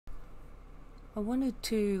I wanted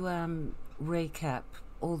to recap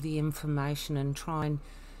all the information and try and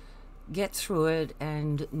get through it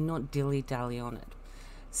and not dilly-dally on it.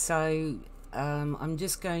 So I'm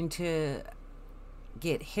just going to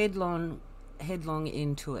get headlong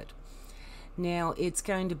into it. Now it's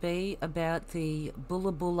going to be about the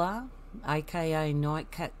Bhula, aka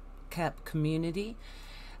Nightcap community,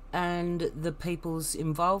 and the people's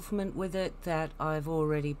involvement with it that I've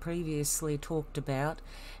already previously talked about,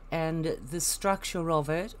 and the structure of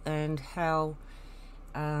it, and how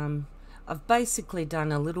I've basically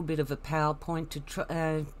done a little bit of a PowerPoint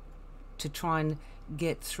to try and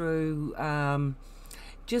get through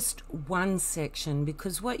just one section,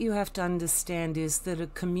 because what you have to understand is that a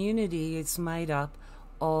community is made up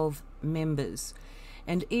of members,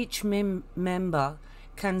 and each member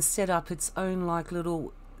can set up its own like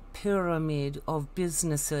little pyramid of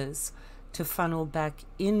businesses to funnel back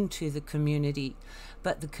into the community,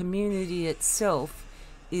 but the community itself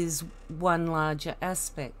is one larger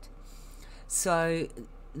aspect, so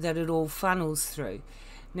that it all funnels through.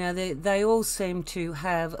 Now they all seem to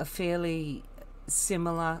have a fairly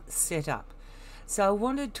similar setup, so I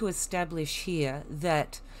wanted to establish here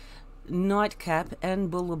that Nightcap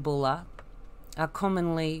and Bhula are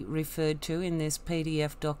commonly referred to in this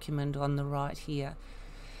PDF document on the right here.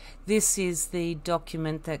 This is the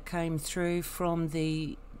document that came through from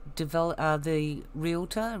the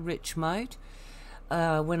realtor, Rich Moat,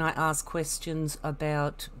 when I asked questions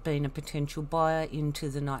about being a potential buyer into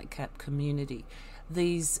the Nightcap community.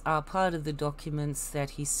 These are part of the documents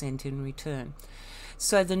that he sent in return.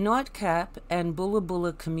 So the Nightcap and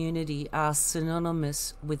Bhula community are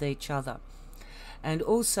synonymous with each other. And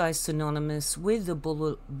also synonymous with the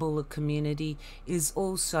Bhula community is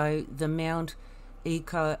also the Mount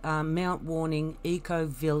Warning Eco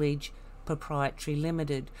Village Proprietary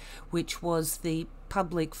Limited, which was the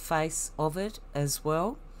public face of it, as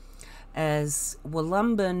well as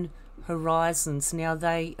Wollumban Horizons. Now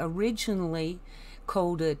they originally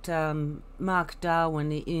called it Mark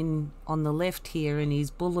Darwin on the left here in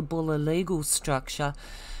his Bhula legal structure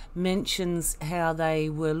mentions how they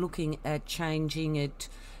were looking at changing it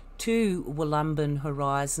to Wollumban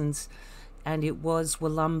Horizons, and it was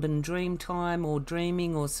Wollumban Dreamtime or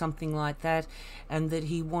Dreaming or something like that, and that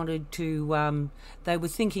he wanted to they were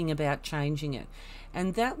thinking about changing it,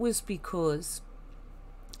 and that was because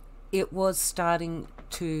it was starting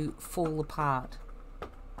to fall apart.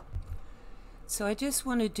 So I just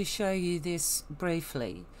wanted to show you this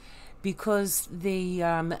briefly, because the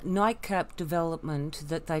Nightcap development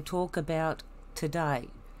that they talk about today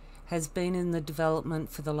has been in the development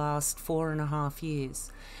for the last 4.5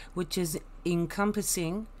 years, which is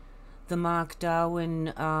encompassing the Mark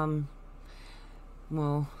Darwin,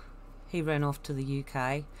 well, he ran off to the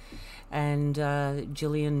UK, and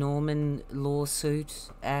Gillian Norman lawsuit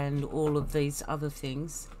and all of these other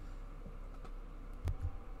things.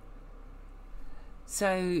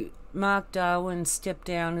 So Mark Darwin stepped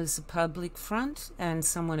down as a public front and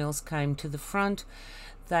someone else came to the front.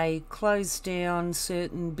 They closed down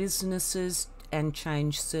certain businesses and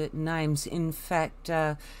changed certain names. In fact,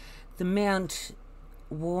 the Mount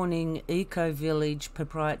Warning Eco Village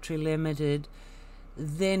Proprietary Limited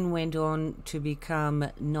then went on to become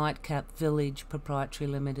Nightcap Village Proprietary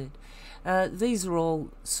Limited. These are all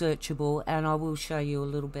searchable, and I will show you a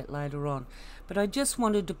little bit later on. But I just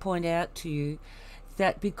wanted to point out to you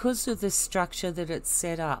that because of the structure that it's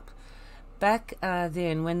set up, back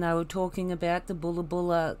then when they were talking about the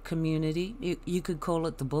Bhula community, you could call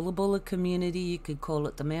it the Bhula community, you could call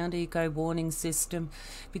it the Mount Eco Warning System,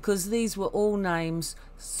 because these were all names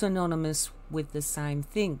synonymous with the same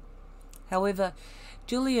thing. However,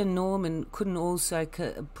 Gillian Norman couldn't also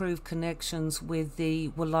prove connections with the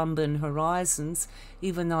Wollumban Horizons,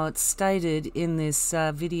 even though it's stated in this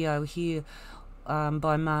video here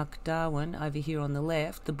by Mark Darwin over here on the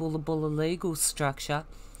left, the Bhula legal structure.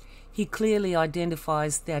 He clearly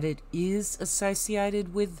identifies that it is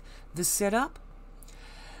associated with the setup.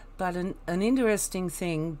 But an interesting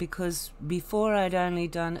thing, because before I'd only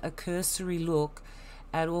done a cursory look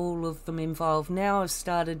at all of them involved, now I've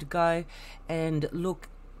started to go and look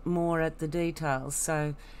more at the details.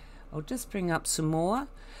 So I'll just bring up some more.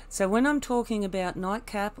 So when I'm talking about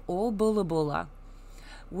Nightcap or Bhula,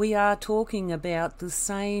 we are talking about the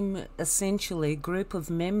same, essentially, group of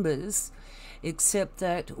members, except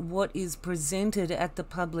that what is presented at the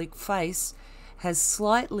public face has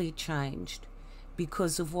slightly changed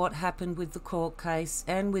because of what happened with the court case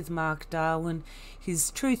and with Mark Darwin.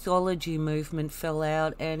 His truthology movement fell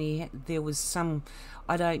out, and there was some,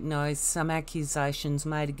 I don't know, some accusations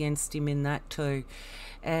made against him in that too.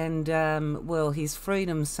 And well, his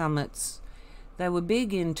freedom summits They were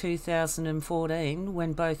big in 2014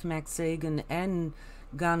 when both Max Igan and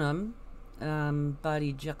Gunham,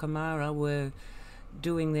 Buddy Giacomara, were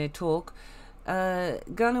doing their talk.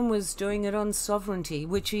 Gunham was doing it on sovereignty,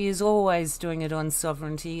 which he is always doing it on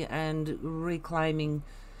sovereignty and reclaiming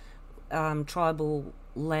tribal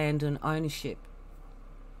land and ownership.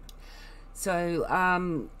 So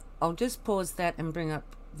I'll just pause that and bring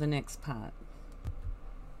up the next part.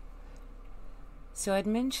 So I'd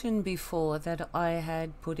mentioned before that I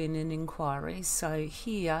had put in an inquiry. So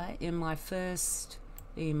here in my first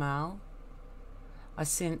email I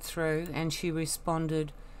sent through, and she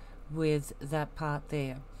responded with that part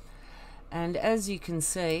there. And as you can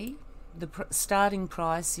see, the starting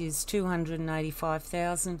price is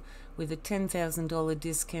 $285,000 with a $10,000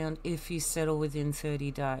 discount if you settle within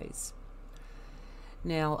 30 days.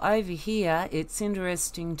 Now over here, it's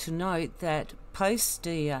interesting to note that post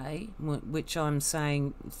DA, which I'm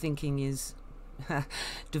thinking is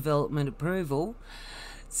development approval,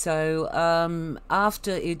 so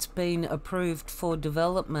after it's been approved for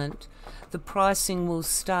development, the pricing will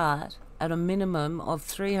start at a minimum of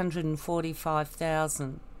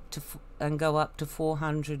 $345,000 and go up to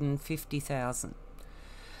 $450,000.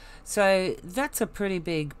 So that's a pretty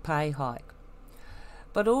big pay hike.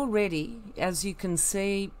 But already, as you can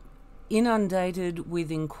see, inundated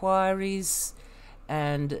with inquiries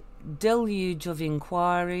and deluge of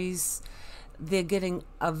inquiries, they're getting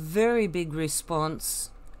a very big response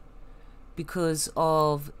because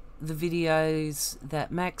of the videos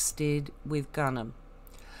that Max did with Gunham.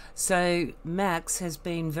 So Max has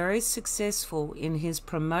been very successful in his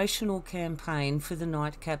promotional campaign for the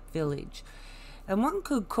Nightcap village, and one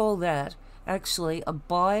could call that actually a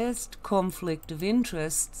biased conflict of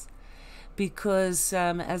interests, because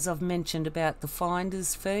as I've mentioned about the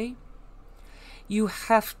finder's fee, you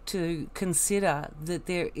have to consider that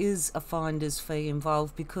there is a finder's fee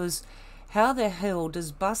involved, because how the hell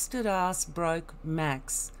does busted ass broke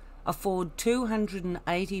Max afford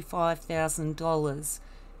 $285,000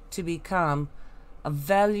 to become a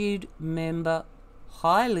valued member,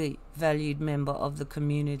 highly valued member of the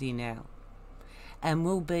community now, and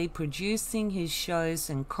will be producing his shows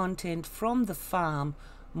and content from the farm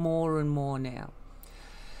more and more now?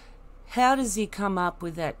 How does he come up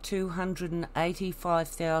with that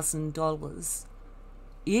 $285,000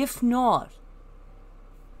 if not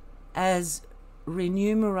as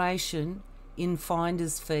remuneration in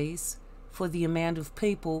finder's fees for the amount of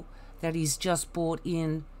people that he's just brought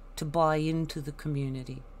in to buy into the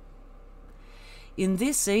community? In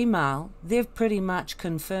this email, they've pretty much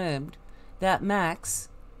confirmed that Max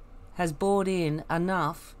has bought in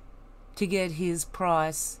enough to get his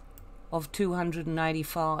price of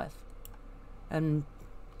 $285,000.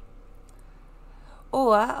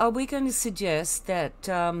 Or are we going to suggest that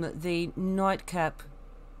the Nightcap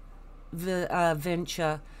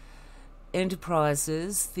venture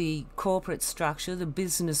enterprises, the corporate structure, the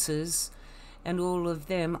businesses, and all of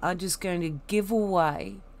them are just going to give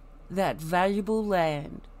away that valuable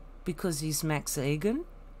land because he's Max Igan?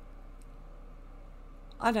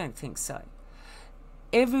 I don't think so.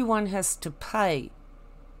 Everyone has to pay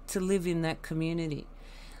to live in that community.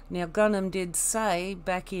 Now, Gunham did say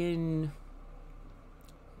back in,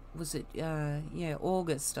 was it,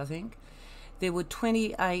 August, I think, there were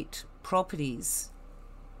 28 properties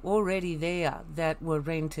already there that were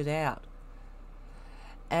rented out.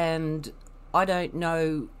 And I don't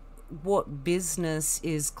know what business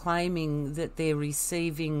is claiming that they're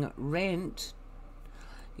receiving rent,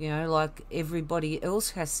 like everybody else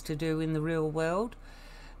has to do in the real world.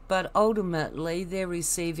 But ultimately, they're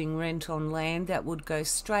receiving rent on land that would go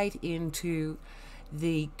straight into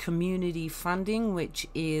the community funding, which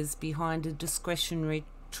is behind a discretionary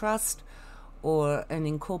trust or an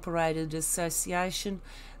incorporated association,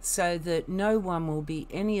 so that no one will be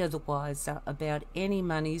any other wiser about any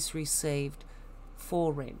monies received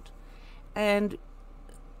for rent. And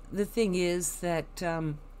the thing is that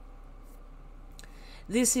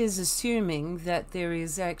this is assuming that there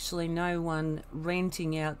is actually no one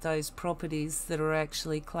renting out those properties that are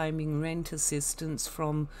actually claiming rent assistance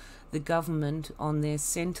from the government on their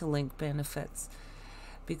Centrelink benefits,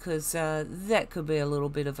 because that could be a little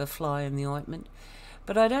bit of a fly in the ointment.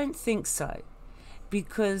 But I don't think so,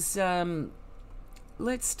 because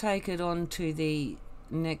let's take it on to the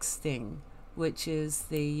next thing, which is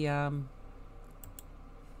the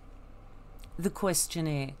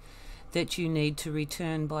questionnaire that you need to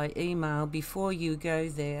return by email before you go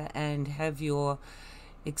there and have your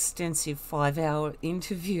extensive 5-hour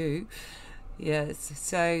interview. Yes,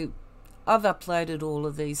 so I've uploaded all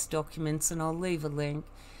of these documents, and I'll leave a link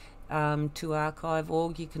to archive,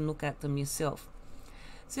 or you can look at them yourself.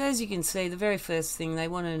 So as you can see, the very first thing, they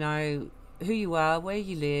want to know who you are, where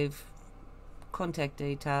you live, contact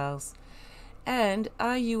details, and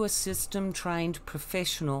are you a system trained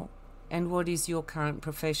professional, and what is your current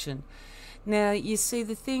profession. Now you see,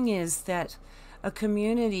 the thing is that a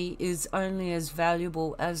community is only as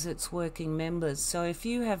valuable as its working members. So if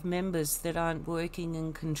you have members that aren't working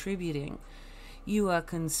and contributing, you are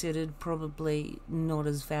considered probably not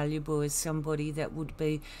as valuable as somebody that would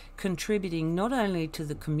be contributing not only to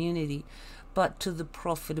the community but to the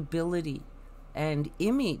profitability and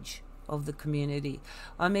image of the community.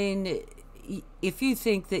 I mean, if you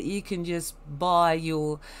think that you can just buy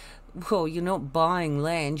well, you're not buying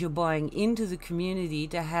land, you're buying into the community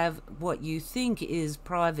to have what you think is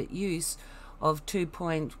private use of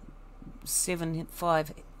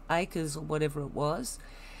 2.75 acres or whatever it was.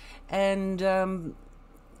 And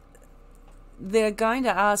they're going to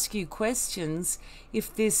ask you questions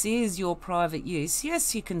if this is your private use.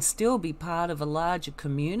 Yes, you can still be part of a larger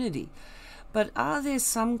community, but are there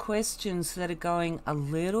some questions that are going a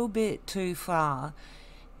little bit too far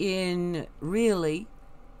in really,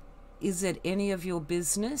 is it any of your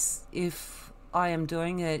business if I am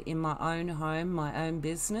doing it in my own home, my own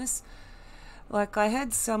business? Like, I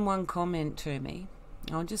had someone comment to me,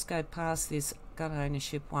 I'll just go past this gun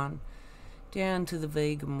ownership one down to the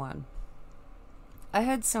vegan one. I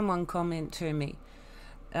had someone comment to me,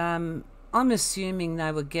 I'm assuming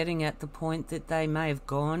they were getting at the point that they may have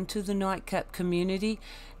gone to the Nightcap community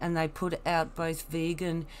and they put out both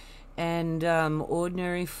vegan and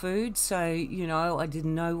ordinary food, so you know, I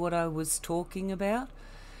didn't know what I was talking about.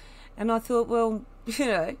 And I thought, well, you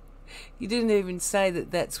know, you didn't even say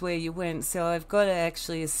that that's where you went, so I've got to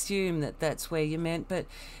actually assume that that's where you meant. But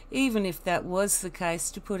even if that was the case,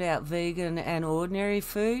 to put out vegan and ordinary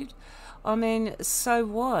food, I mean, so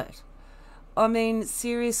what? I mean,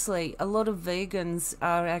 seriously, a lot of vegans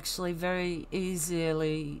are actually very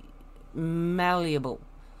easily malleable.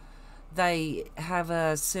 They have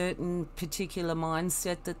a certain particular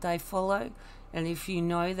mindset that they follow, and if you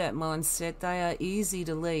know that mindset, they are easy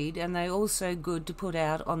to lead, and they're also good to put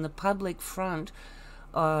out on the public front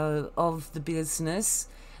of the business,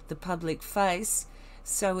 the public face,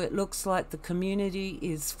 so it looks like the community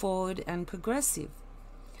is forward and progressive.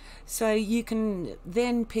 So you can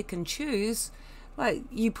then pick and choose. Like,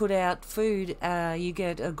 you put out food, you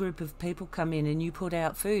get a group of people come in and you put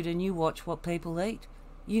out food and you watch what people eat.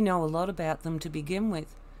 You know a lot about them to begin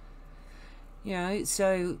with. You know,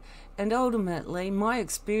 so, and ultimately my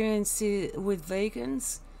experience with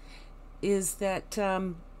vegans is that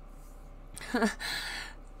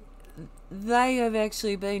they have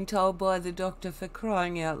actually been told by the doctor, for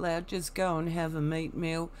crying out loud, just go and have a meat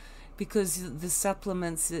meal, because the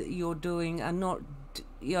supplements that you're doing are not,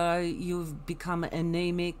 you know, you've become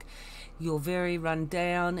anemic, you're very run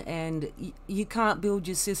down, and you can't build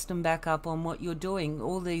your system back up on what you're doing.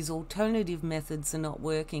 All these alternative methods are not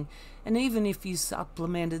working. And even if you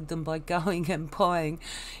supplemented them by going and buying,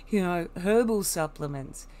 you know, herbal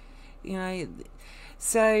supplements, you know,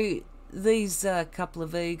 so these couple of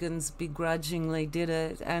vegans begrudgingly did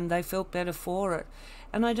it and they felt better for it.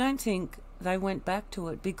 And I don't think they went back to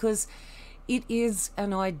it, because it is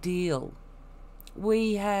an ideal.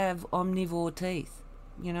 We have omnivore teeth.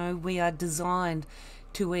 You know, we are designed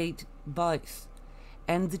to eat both.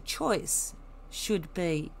 And the choice should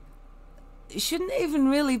be, it shouldn't even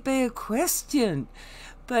really be a question.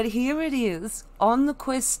 But here it is on the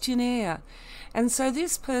questionnaire. And so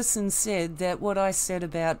this person said that what I said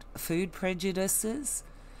about food prejudices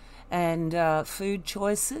and food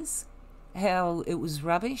choices, how it was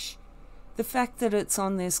rubbish, the fact that it's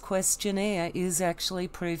on this questionnaire is actually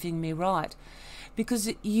proving me right. Because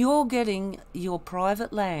you're getting your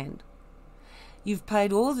private land. You've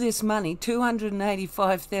paid all this money,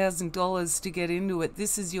 $285,000 to get into it.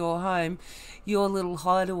 This is your home, your little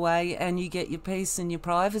hideaway, and you get your peace and your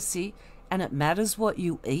privacy, and it matters what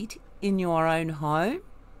you eat in your own home?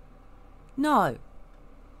 No.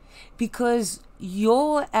 Because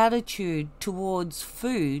your attitude towards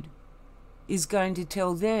food is going to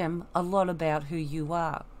tell them a lot about who you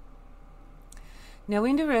are. Now,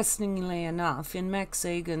 interestingly enough, in Max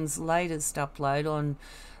Igan's latest upload on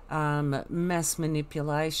mass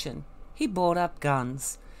manipulation, he brought up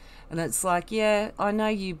guns. And it's like, yeah, I know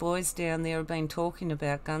you boys down there have been talking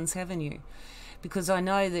about guns, haven't you? Because I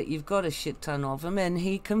know that you've got a shit ton of them. And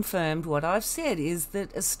he confirmed what I've said, is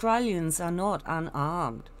that Australians are not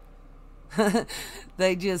unarmed.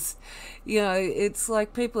 They just, you know, it's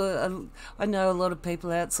like people, I know a lot of people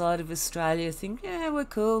outside of Australia think, yeah, we're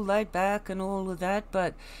cool, laid back and all of that,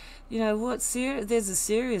 but, you know, there's a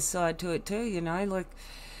serious side to it too, you know, like,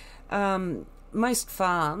 most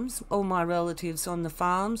farms, all my relatives on the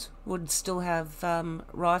farms would still have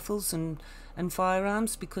rifles and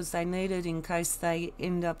firearms because they need it in case they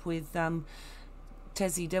end up with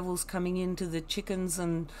Tassie devils coming into the chickens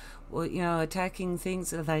and, or, you know, attacking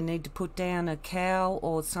things. Or they need to put down a cow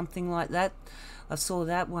or something like that. I saw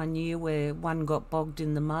that one year where one got bogged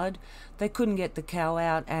in the mud. They couldn't get the cow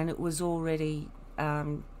out and it was already,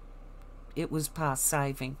 it was past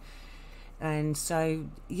saving. And so,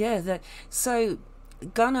 yeah, so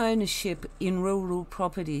gun ownership in rural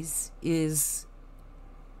properties is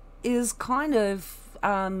kind of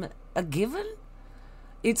a given.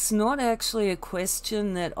 It's not actually a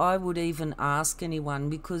question that I would even ask anyone,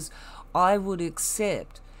 because I would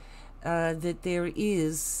accept that there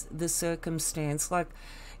is the circumstance. Like,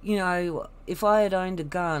 you know, if I had owned a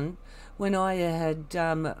gun when I had,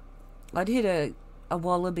 I'd hit a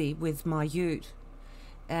wallaby with my ute,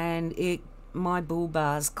 and my bull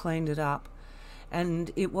bars cleaned it up,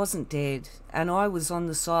 and it wasn't dead, and I was on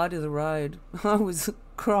the side of the road. I was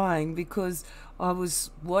crying because I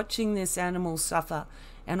was watching this animal suffer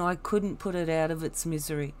and I couldn't put it out of its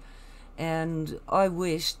misery, and I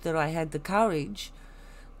wished that I had the courage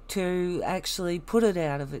to actually put it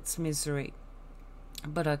out of its misery,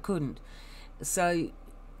 but I couldn't. So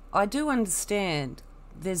I do understand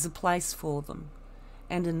there's a place for them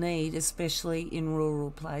and a need, especially in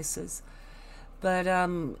rural places. But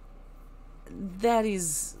that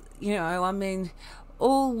is, you know, I mean,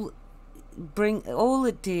 all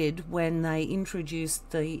it did when they introduced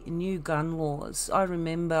the new gun laws. I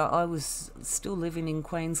remember I was still living in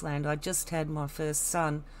Queensland. I just had my first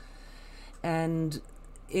son, and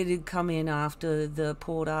it had come in after the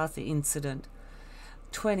Port Arthur incident,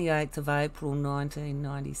 28th of April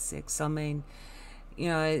 1996. I mean, you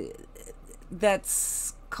know,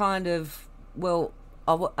 that's kind of, well,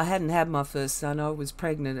 I hadn't had my first son. I was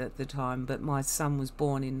pregnant at the time, but my son was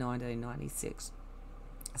born in 1996.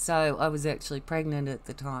 So I was actually pregnant at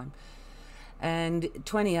the time. And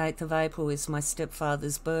 28th of April is my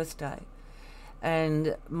stepfather's birthday.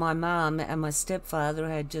 And my mum and my stepfather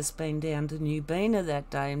had just been down to New Bena that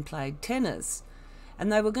day and played tennis.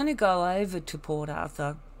 And they were going to go over to Port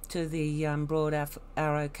Arthur to the Broad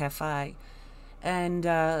Arrow Cafe and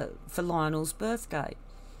for Lionel's birthday.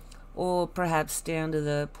 Or perhaps down to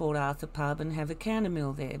the Port Arthur pub and have a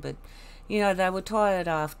chamomile there. But, you know, they were tired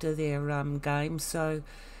after their game, so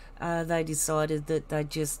they decided that they'd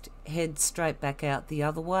just head straight back out the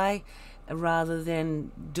other way rather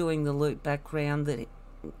than doing the loop back round. That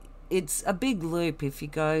it's a big loop. If you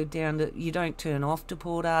go down to, you don't turn off to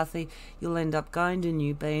Port Arthur, you'll end up going to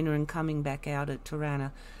New Bena and coming back out at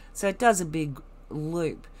Turana. So it does a big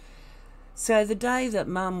loop. So the day that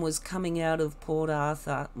Mum was coming out of Port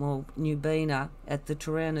Arthur, well, New Bena, at the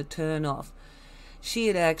Turana turn-off, she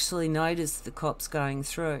had actually noticed the cops going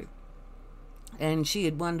through. And she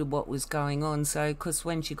had wondered what was going on. So, because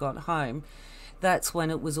when she got home, that's when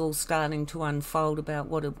it was all starting to unfold about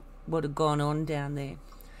what had gone on down there.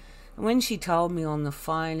 And when she told me on the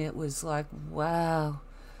phone, it was like, wow,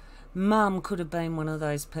 Mum could have been one of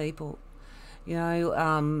those people. You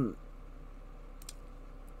know,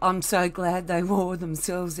 I'm so glad they wore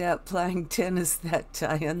themselves out playing tennis that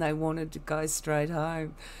day and they wanted to go straight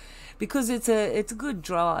home, because it's a good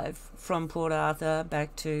drive from Port Arthur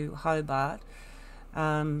back to Hobart,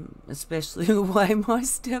 especially the way my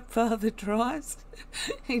stepfather drives.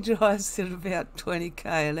 He drives at about 20k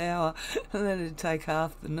an hour, and then it'd take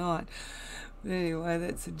half the night. But anyway,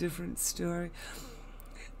 that's a different story.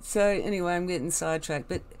 So anyway, I'm getting sidetracked,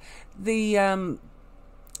 but the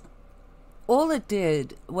all it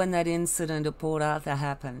did when that incident at Port Arthur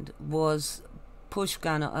happened was push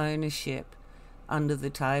gun ownership under the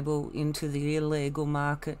table into the illegal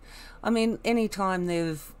market. I mean, any time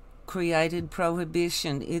they've created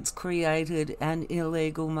prohibition, it's created an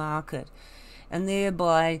illegal market, and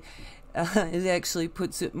thereby it actually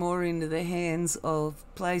puts it more into the hands of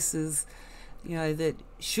places, you know, that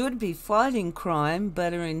should be fighting crime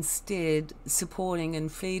but are instead supporting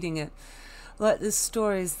and feeding it. Like the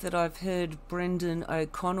stories that I've heard Brendan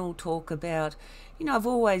O'Connell talk about, you know, I've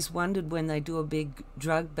always wondered when they do a big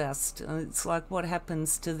drug bust, it's like, what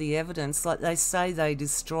happens to the evidence? Like, they say they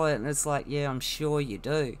destroy it, and it's like, yeah, I'm sure you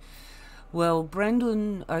do. Well,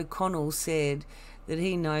 Brendan O'Connell said that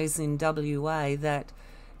he knows in WA that,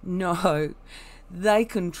 no, they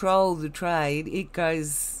control the trade. It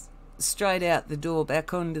goes straight out the door,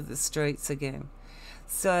 back onto the streets again.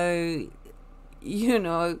 So, you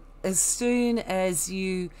know, as soon as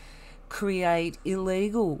you create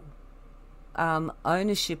illegal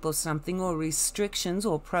ownership or something, or restrictions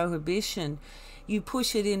or prohibition, you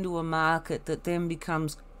push it into a market that then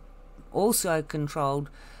becomes also controlled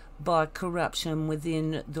by corruption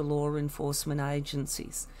within the law enforcement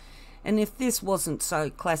agencies. And if this wasn't so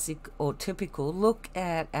classic or typical, look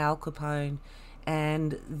at Al Capone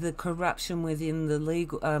and the corruption within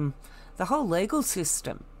the the whole legal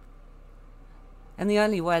system. And the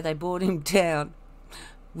only way they brought him down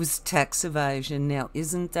was tax evasion. Now,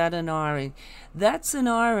 isn't that an irony? That's an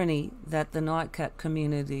irony that the Nightcap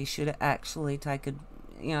community should actually take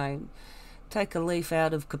a leaf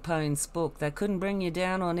out of Capone's book. They couldn't bring you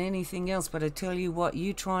down on anything else, but I tell you what,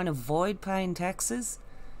 you try and avoid paying taxes?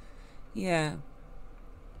 Yeah.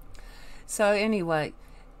 So anyway,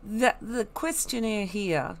 the questionnaire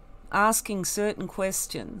here, asking certain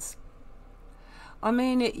questions. I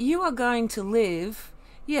mean, you are going to live,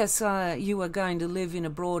 yes, you are going to live in a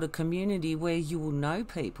broader community where you will know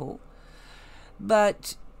people,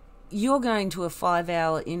 but you're going to a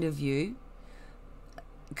 5-hour interview.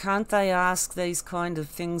 Can't they ask these kind of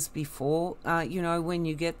things before, when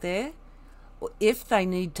you get there? If they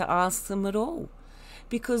need to ask them at all.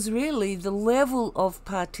 Because really, the level of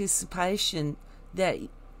participation that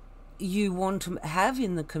you want to have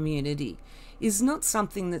in the community is not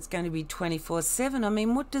something that's going to be 24/7. I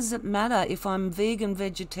mean, what does it matter if I'm vegan,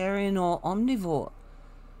 vegetarian, or omnivore?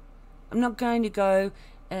 I'm not going to go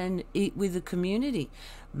and eat with the community.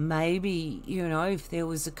 Maybe, if there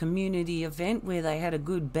was a community event where they had a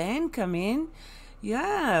good band come in,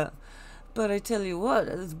 yeah. But I tell you what,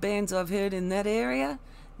 the bands I've heard in that area,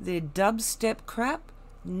 they're dubstep crap.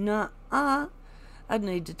 Nuh-uh. I'd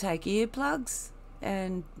need to take earplugs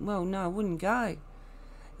and, well, no, I wouldn't go.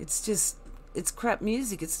 It's crap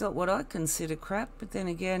music. It's not what I consider crap. But then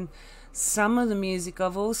again, some of the music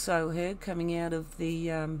I've also heard coming out of the,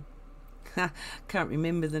 can't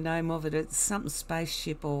remember the name of it. It's something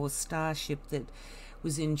spaceship or starship that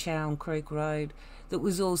was in Chowan Creek Road that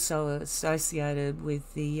was also associated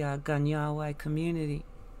with the Gunyaway community.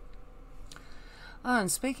 Oh,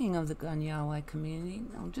 and speaking of the Gunyaway community,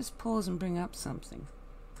 I'll just pause and bring up something.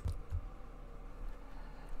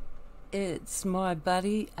 It's my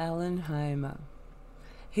buddy Alan Homer.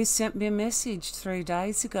 He sent me a message 3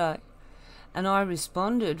 days ago, and I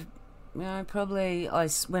responded. When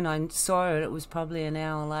I saw it, it was probably an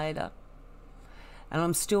hour later, and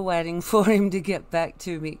I'm still waiting for him to get back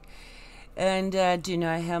to me. And do you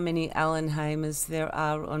know how many Alan Hamers there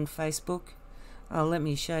are on Facebook? Oh, let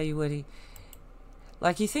me show you what he...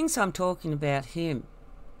 Like, he thinks I'm talking about him.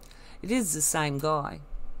 It is the same guy.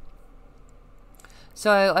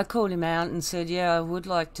 So I called him out and said, yeah, I would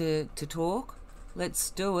like to talk. Let's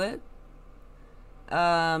do it. It's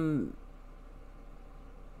on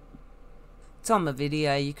my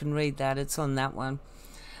video. You can read that. It's on that one.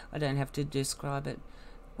 I don't have to describe it.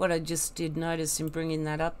 What I just did notice in bringing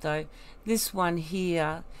that up, though, this one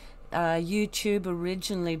here, YouTube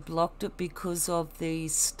originally blocked it because of the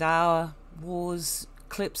Star Wars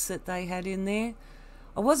clips that they had in there.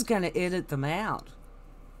 I was going to edit them out,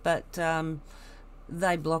 but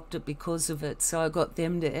they blocked it because of it, so I got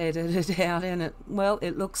them to edit it out, and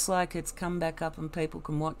it looks like it's come back up and people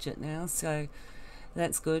can watch it now, so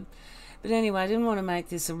that's good. But anyway, I didn't want to make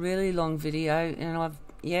this a really long video, and I've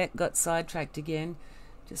got sidetracked again.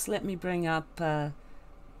 Just let me bring up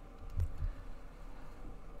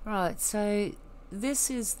right, so this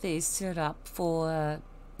is the setup for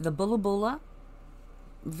the Bhula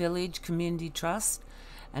Village Community Trust,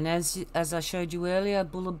 and as I showed you earlier,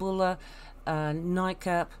 Bhula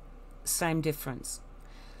Nightcap, same difference.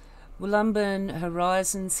 Wollumban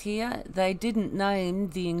Horizons here, they didn't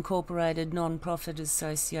name the Incorporated Non-Profit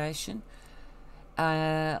Association.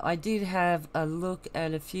 I did have a look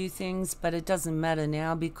at a few things, but it doesn't matter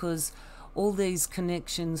now because all these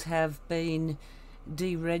connections have been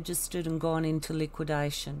deregistered and gone into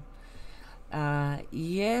liquidation.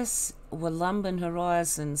 Yes, Wollumban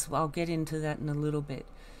Horizons, I'll get into that in a little bit,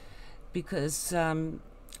 because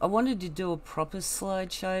I wanted to do a proper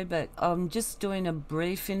slideshow, but I'm just doing a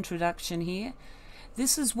brief introduction here.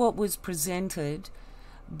 This is what was presented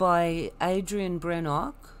by Adrian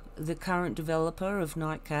Brennock, the current developer of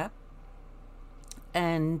Nightcap,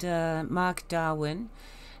 and Mark Darwin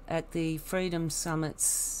at the Freedom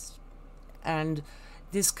Summits, and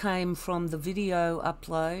this came from the video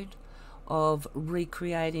upload of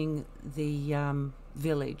recreating the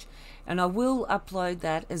village, and I will upload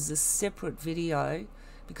that as a separate video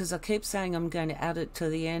because I keep saying I'm going to add it to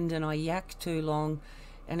the end and I yak too long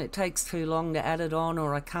and it takes too long to add it on,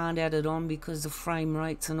 or I can't add it on because of frame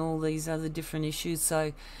rates and all these other different issues.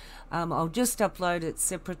 So I'll just upload it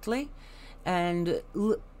separately, and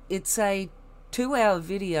it's a 2-hour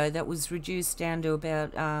video that was reduced down to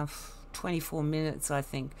about 24 minutes, I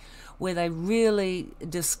think, where they really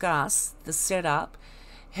discuss the setup,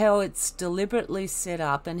 how it's deliberately set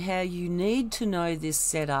up, and how you need to know this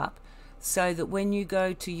setup so that when you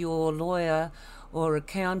go to your lawyer or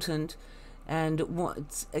accountant and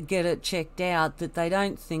get it checked out, that they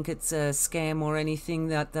don't think it's a scam or anything,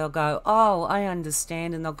 that they'll go, oh, I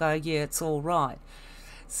understand, and they'll go, yeah, it's all right.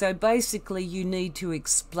 So basically you need to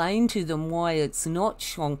explain to them why it's not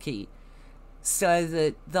shonky, so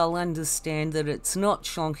that they'll understand that it's not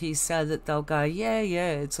shonky, so that they'll go, yeah,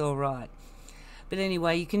 it's all right. But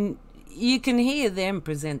anyway, you can hear them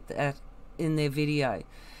present that in their video.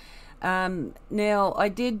 Now, I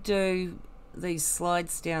did do these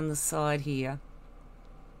slides down the side here.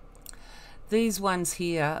 These ones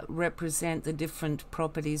here represent the different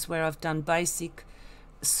properties where I've done basic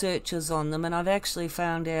searches on them, and I've actually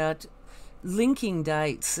found out linking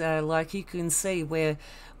dates, like you can see where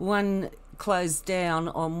one closed down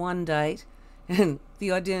on one date and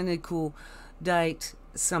the identical date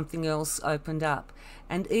something else opened up,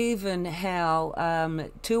 and even how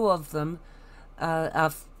two of them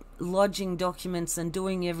are lodging documents and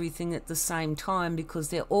doing everything at the same time, because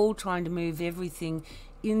they're all trying to move everything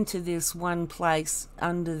into this one place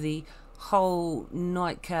under the whole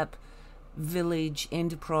Nightcap village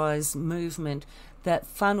enterprise movement that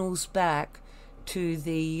funnels back to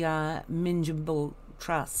the Minjibul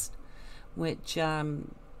Trust, which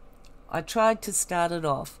I tried to start it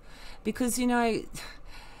off because, you know,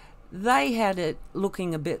 they had it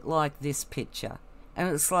looking a bit like this picture. And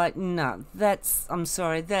it's like, no, I'm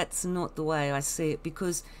sorry, that's not the way I see it,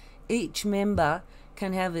 because each member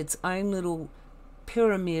can have its own little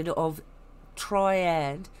pyramid of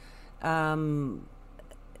triad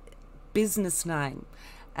business name,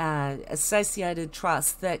 associated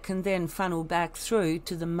trust that can then funnel back through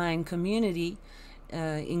to the main community,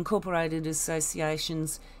 incorporated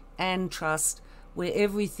associations and trust, where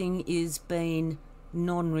everything is being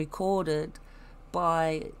non-recorded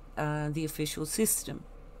by the official system.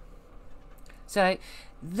 So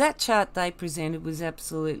that chart they presented was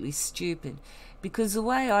absolutely stupid, because the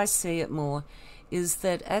way I see it more is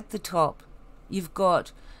that at the top you've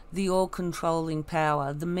got the all-controlling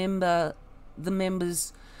power, the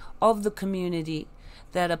members of the community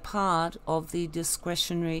that are part of the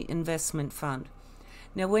discretionary investment fund.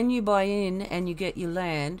 Now, when you buy in and you get your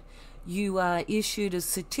land, you are issued a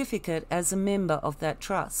certificate as a member of that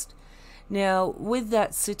trust. Now, with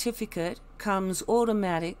that certificate comes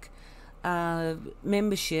automatic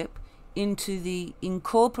membership into the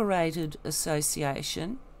incorporated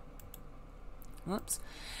association,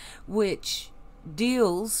 which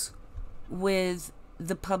deals with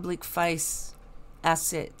the public face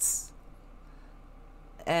assets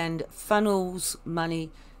and funnels money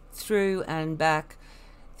through and back.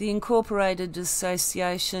 The incorporated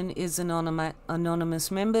association is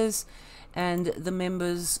anonymous members, and the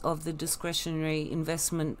members of the discretionary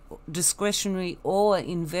or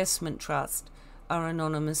investment trust are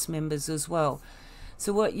anonymous members as well.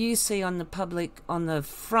 So what you see on the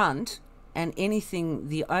front, and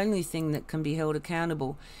the only thing that can be held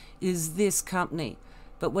accountable is this company.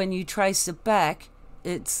 But when you trace it back,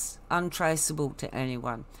 it's untraceable to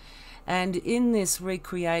anyone. And in this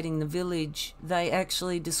Recreating the Village, they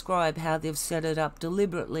actually describe how they've set it up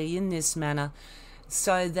deliberately in this manner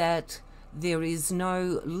so that there is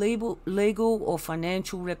no legal or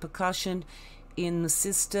financial repercussion in the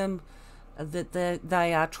system that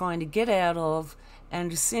they are trying to get out of,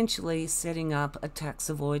 and essentially setting up a tax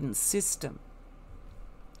avoidance system.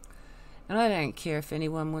 And I don't care if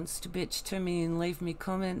anyone wants to bitch to me and leave me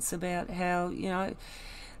comments about how, you know,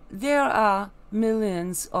 there are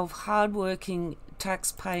millions of hardworking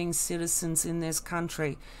tax-paying citizens in this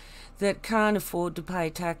country that can't afford to pay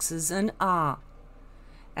taxes and are.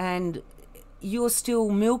 And you're still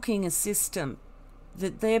milking a system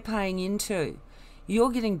that they're paying into.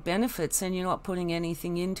 You're getting benefits and you're not putting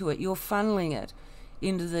anything into it. You're funneling it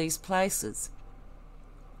into these places.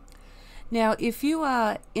 Now, if you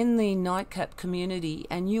are in the Nightcap community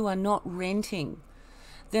and you are not renting,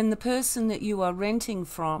 then the person that you are renting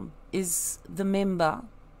from is the member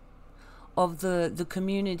of the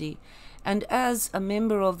community. And as a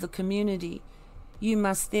member of the community, you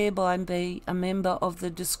must thereby be a member of the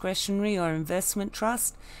discretionary or investment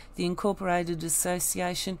trust, the incorporated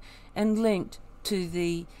association, and linked to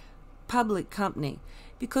the public company.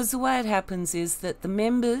 Because the way it happens is that the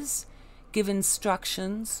members give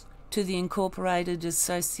instructions to the incorporated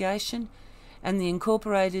association, and the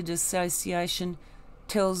incorporated association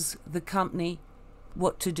tells the company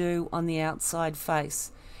what to do on the outside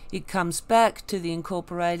face. It comes back to the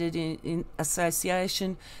incorporated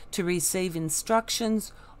association to receive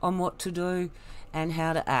instructions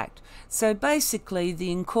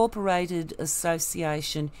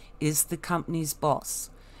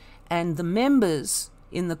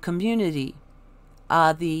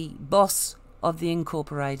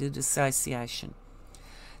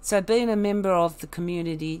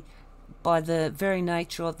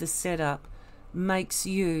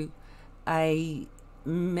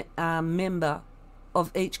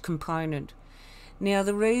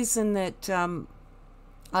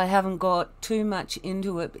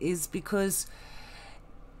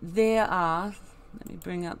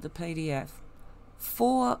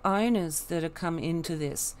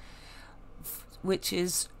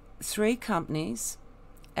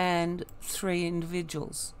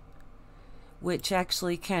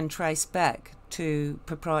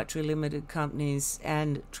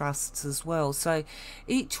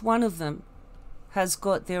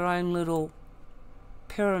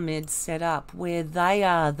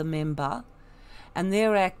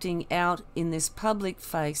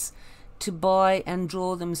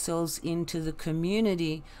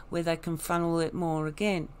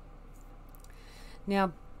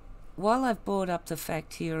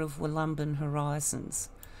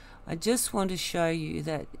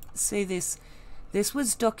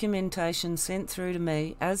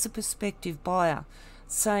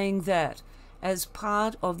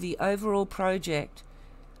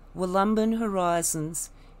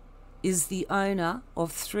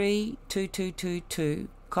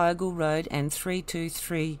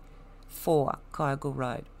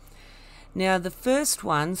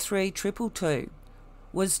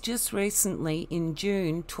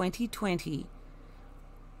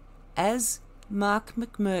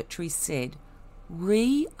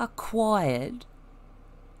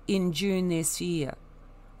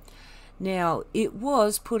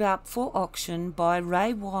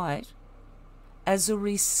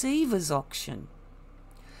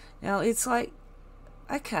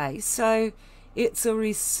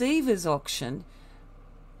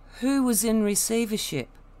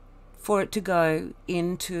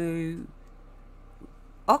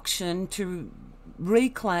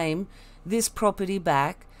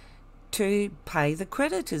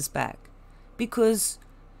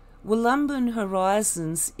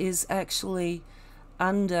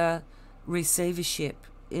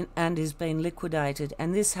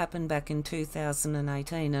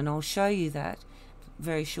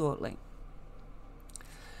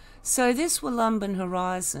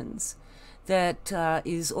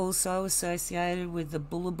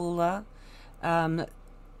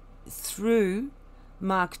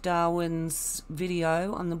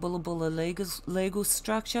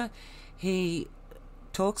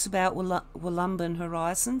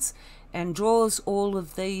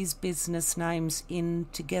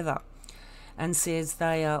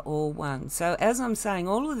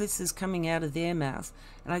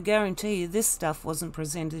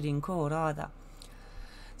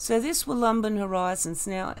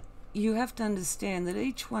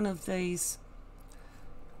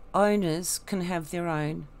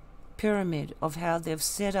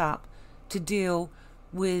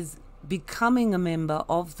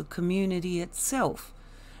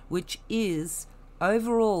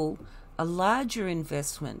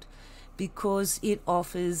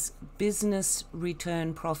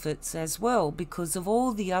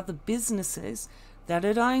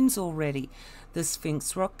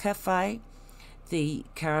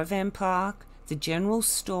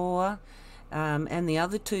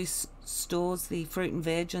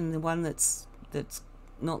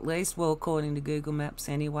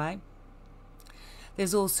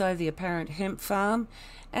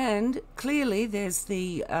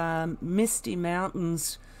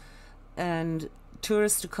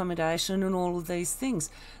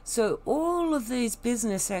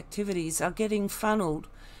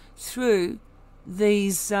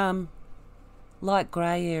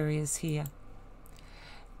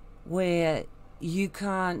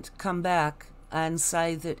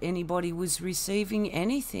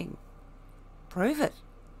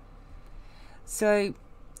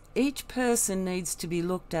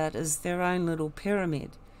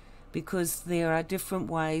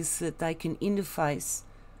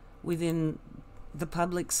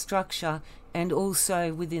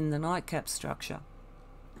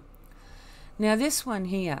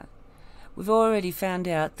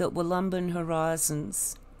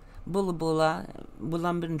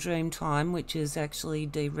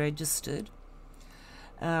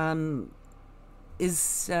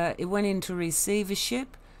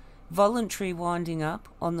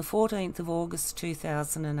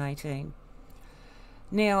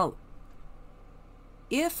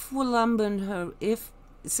if Wollumben,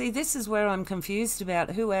 see, this is where I'm confused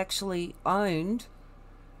about who actually owned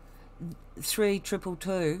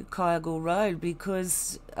 3222 Kyagal Road,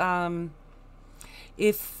 because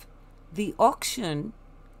if the auction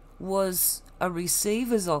was a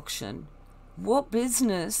receiver's auction, what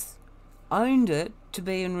business owned it to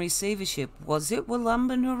be in receivership? Was it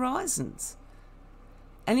Wollumben Horizons?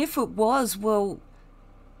 And if it was, well,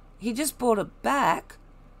 he just bought it back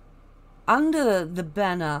under the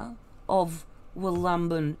banner of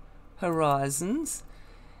Wollumben Horizons,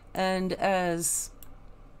 and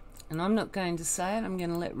I'm not going to say it, I'm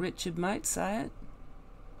going to let Richard Moat say it.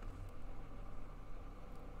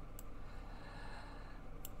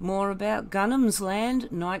 More about Gunham's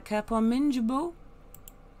land, Nightcap on Minjabul.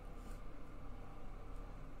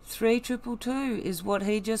 3222 is what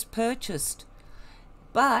he just purchased.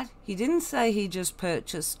 But he didn't say he just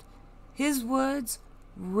purchased. His words,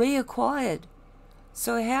 reacquired.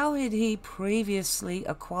 So how had he previously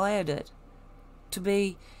acquired it to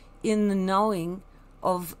be in the knowing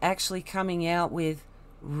of actually coming out with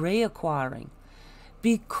reacquiring?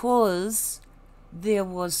 Because there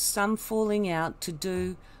was some falling out to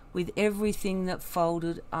do with everything that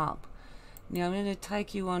folded up. Now I'm going to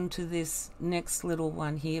take you on to this next little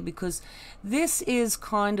one here, because this is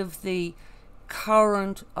kind of the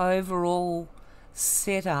current overall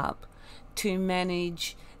setup to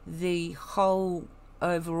manage the whole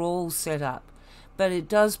overall setup, but it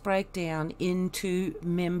does break down into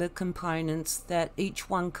member components that each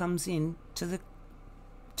one comes in to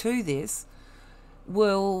this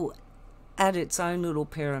will add its own little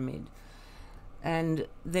pyramid, and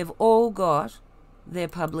they've all got their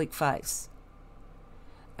public face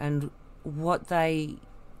and what they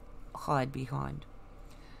hide behind.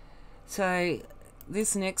 So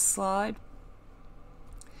this next slide.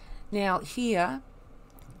 Now here,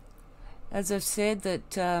 as I've said,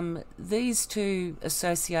 that these two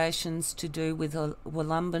associations to do with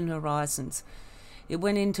Wollumben Horizons, it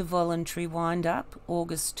went into voluntary wind-up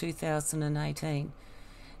August 2018.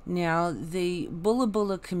 Now the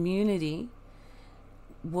Bhula community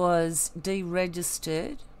was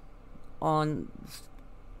deregistered on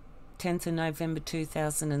 10th of November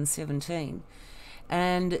 2017,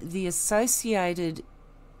 and the associated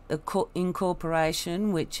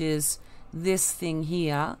incorporation, which is this thing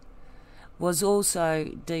here, was also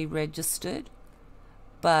deregistered,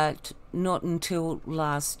 but not until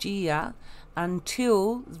last year,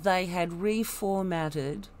 until they had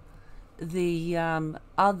reformatted the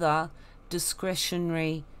other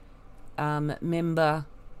discretionary member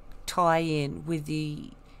tie-in with the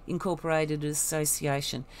Incorporated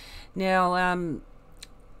Association. Now,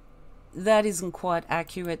 that isn't quite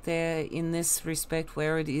accurate there in this respect,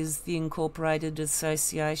 where it is the Incorporated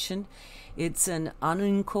Association. It's an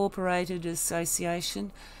unincorporated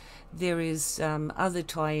association. There is other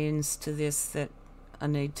tie-ins to this that I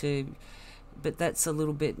need to, but that's a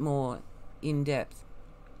little bit more in-depth.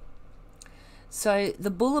 So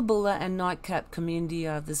the Bhula and Nightcap community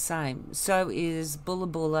are the same. So is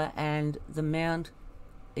Bhula and the Mount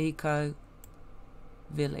Eco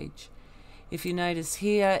Village. If you notice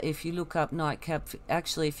here, if you look up Nightcap,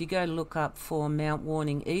 actually if you go to look up for Mount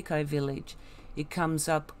Warning Eco Village, it comes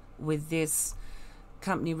up with this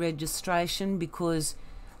company registration, because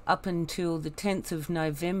up until the 10th of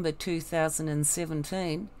November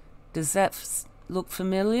 2017, does that look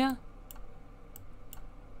familiar?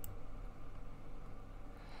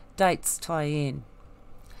 Dates tie in.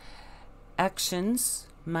 Actions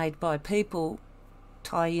made by people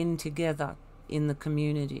tie in together in the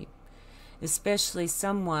community, especially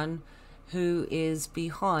someone who is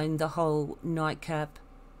behind the whole Nightcap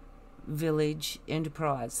Village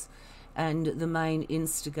enterprise and the main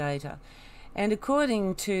instigator. And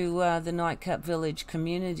according to the Nightcap Village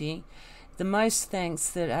community, the most thanks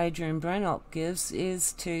that Adrian Brannock gives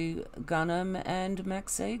is to Gunham and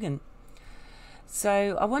Max Igan.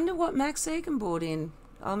 So I wonder what Max Igan brought in.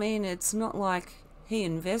 I mean, it's not like he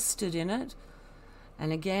invested in it.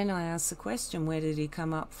 And again, I ask the question, where did he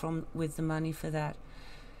come up from with the money for that?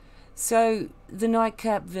 So the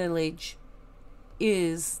Nightcap Village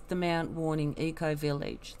is the Mount Warning Eco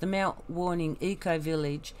Village. The Mount Warning Eco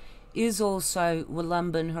Village is also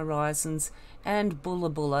Wollumben Horizons and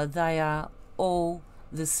Bhula. They are all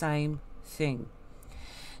the same thing.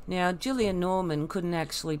 Now, Gillian Norman couldn't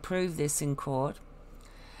actually prove this in court,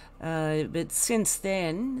 but since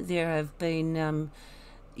then there have been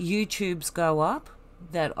YouTubes go up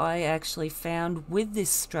that I actually found with this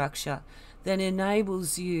structure that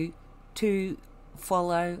enables you to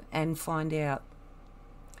follow and find out.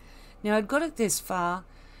 Now, I'd got it this far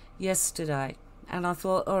yesterday, And I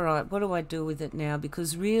thought, all right, what do I do with it now?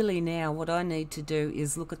 Because really now what I need to do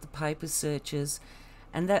is look at the paper searches,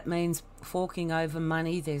 and that means forking over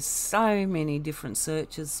money. There's so many different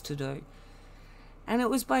searches to do. And it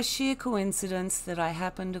was by sheer coincidence that I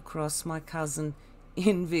happened across my cousin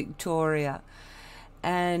in Victoria.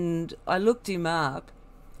 And I looked him up,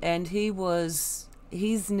 and he's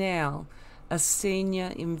now a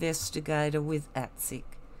senior investigator with ATSIC.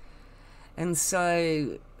 And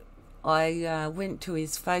so I went to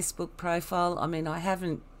his Facebook profile. I mean, I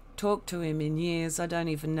haven't talked to him in years. I don't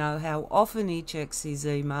even know how often he checks his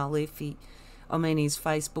email, his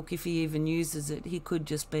Facebook, if he even uses it. He could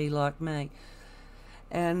just be like me.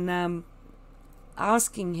 And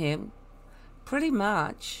asking him pretty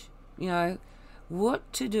much,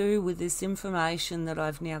 what to do with this information that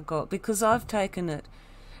I've now got, because I've taken it.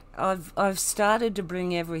 I've started to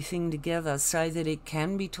bring everything together so that it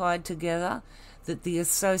can be tied together, that the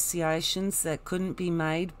associations that couldn't be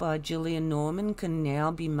made by Gillian Norman can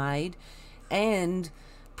now be made and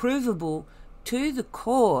provable to the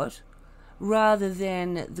court, rather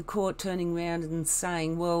than the court turning around and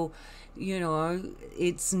saying, well,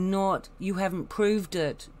 it's not, you haven't proved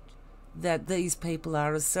it, that these people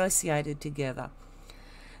are associated together.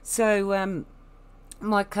 So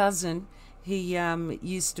my cousin, he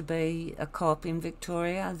used to be a cop in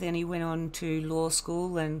Victoria. Then he went on to law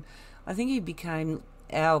school, and I think he became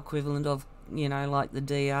our equivalent of, like the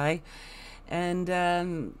DA.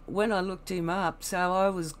 And when I looked him up, so I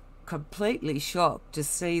was completely shocked to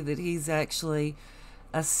see that he's actually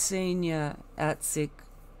a senior ATSIC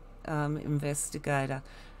investigator.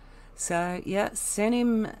 So, yeah, send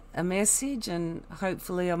him a message, and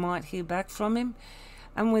hopefully I might hear back from him.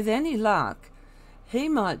 And with any luck, he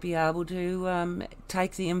might be able to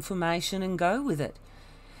take the information and go with it.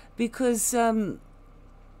 Because Max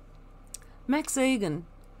Igan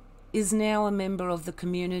is now a member of the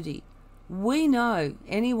community. We know,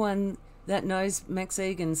 anyone that knows Max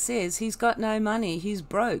Igan says he's got no money, he's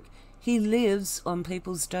broke. He lives on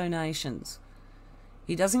people's donations.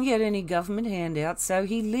 He doesn't get any government handouts, so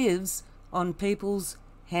he lives on people's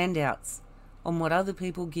handouts, on what other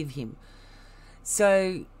people give him.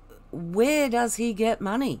 So where does he get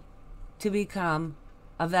money to become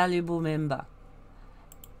a valuable member?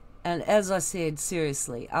 And as I said,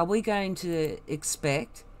 seriously, are we going to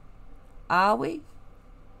expect,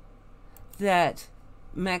 that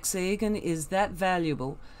Max Igan is that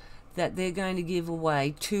valuable that they're going to give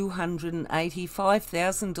away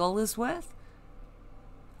 $285,000 worth?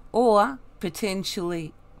 Or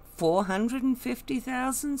potentially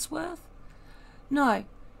 $450,000 worth? No.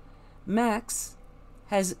 Max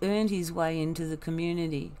has earned his way into the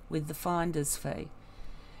community with the finder's fee.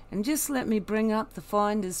 And just let me bring up the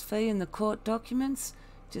finder's fee in the court documents,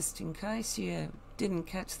 just in case you didn't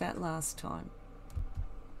catch that last time.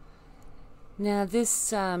 Now,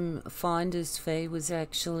 this finder's fee was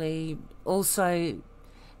actually also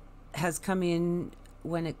has come in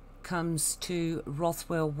when it comes to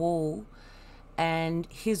Rothwell Wall and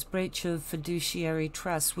his breach of fiduciary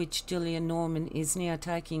trust, which Gillian Norman is now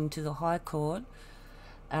taking to the High Court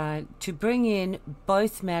to bring in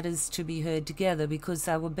both matters to be heard together, because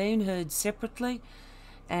they were being heard separately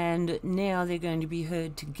and now they're going to be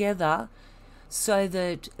heard together, so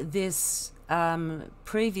that this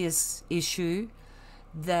previous issue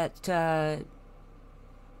that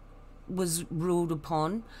was ruled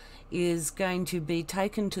upon is going to be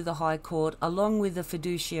taken to the High Court along with the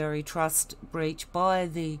fiduciary trust breach by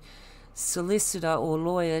the solicitor or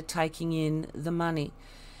lawyer taking in the money.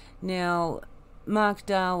 Now, Mark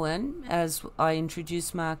Darwin, as I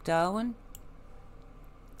introduced Mark Darwin,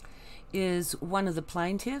 is one of the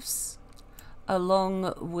plaintiffs,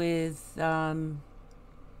 along with,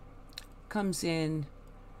 comes in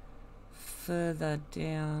further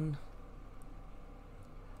down,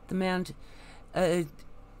 the Mount,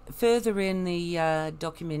 further in the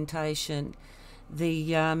documentation,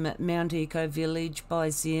 the Mount Eco Village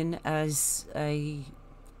buys in as a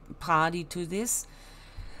party to this.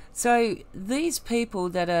 So these people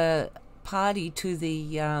that are party to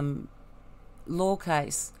the law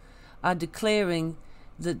case are declaring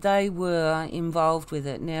that they were involved with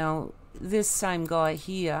it. Now, this same guy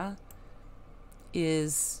here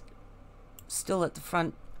is still at the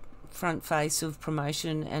front face of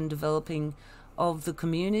promotion and developing of the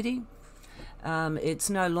community. It's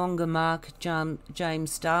no longer Mark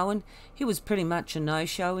James Darwin. He was pretty much a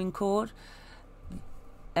no-show in court,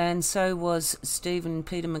 and so was Stephen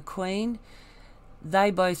Peter McQueen.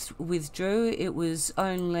 They both withdrew. It was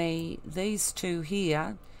only these two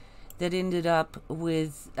here that ended up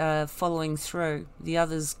with following through. The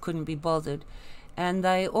others couldn't be bothered. and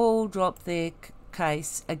they all dropped their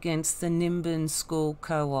case against the Nimbin School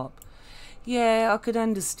Co-op. Yeah, I could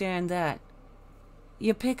understand that.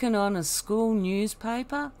 You're picking on a school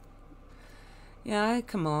newspaper?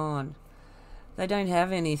 Come on. They don't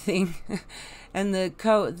have anything. And the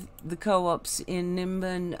co-ops in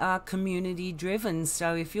Nimbin are community driven.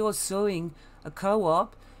 So if you're suing a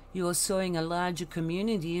co-op, you're suing a larger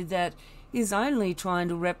community that is only trying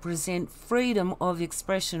to represent freedom of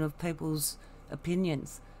expression of people's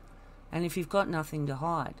opinions. And if you've got nothing to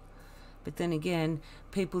hide. But then again,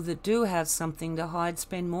 people that do have something to hide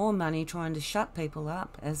spend more money trying to shut people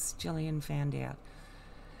up, as Gillian found out.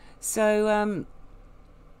 So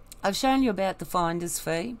I've shown you about the finder's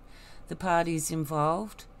fee, the parties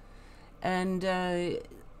involved, and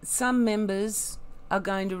some members are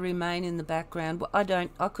going to remain in the background. Well,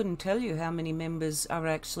 I couldn't tell you how many members are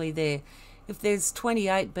actually there. If there's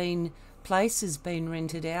 28 places being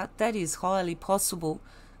rented out, that is highly possible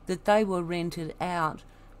that they were rented out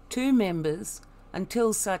to members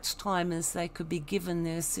until such time as they could be given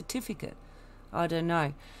their certificate. I don't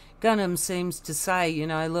know. Gunham seems to say,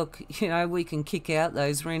 look, we can kick out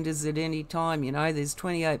those renters at any time, there's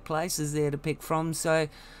 28 places there to pick from. So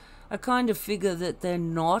I kind of figure that they're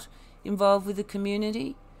not involved with the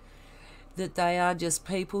community, that they are just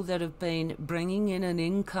people that have been bringing in an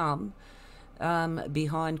income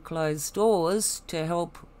behind closed doors to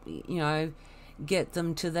help, get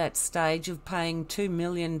them to that stage of paying $2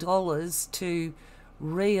 million to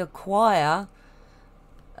reacquire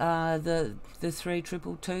the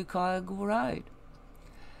 3222 Kyogle Road.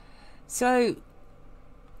 So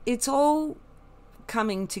it's all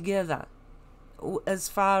coming together as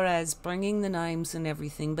far as bringing the names and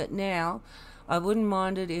everything. But now I wouldn't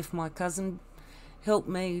mind it if my cousin helped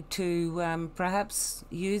me to perhaps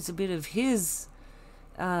use a bit of his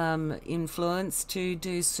influence to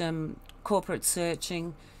do some corporate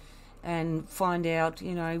searching and find out,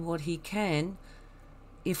 what he can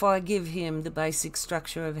if I give him the basic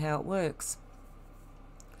structure of how it works.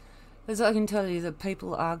 Because I can tell you that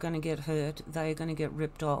people are going to get hurt, they're going to get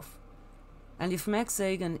ripped off. And if Max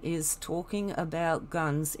Igan is talking about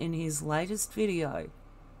guns in his latest video,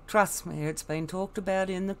 trust me, it's been talked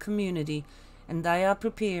about in the community, and they are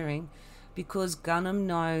preparing because Gunham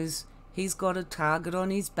knows he's got a target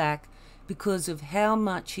on his back because of how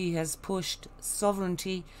much he has pushed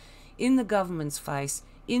sovereignty in the government's face,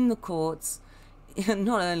 in the courts,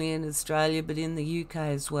 not only in Australia but in the UK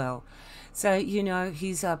as well. So,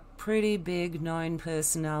 he's a pretty big known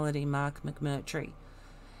personality, Mark McMurtry.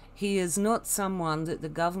 He is not someone that the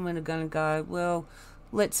government are going to go, well,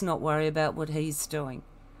 let's not worry about what he's doing.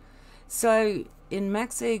 So in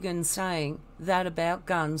Max Igan saying that about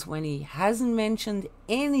guns when he hasn't mentioned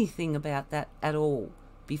anything about that at all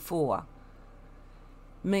before,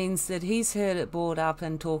 means that he's heard it brought up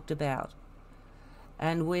and talked about,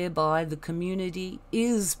 and whereby the community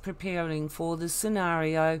is preparing for the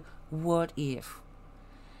scenario, what if?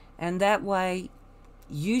 And that way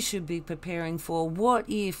you should be preparing for what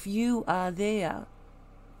if you are there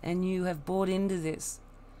and you have bought into this.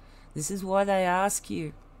 This is why they ask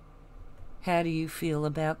you, how do you feel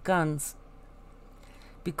about guns?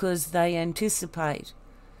 Because they anticipate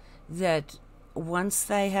that once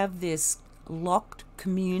they have this locked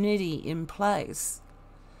community in place,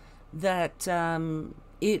 that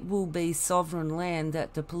it will be sovereign land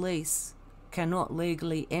that the police cannot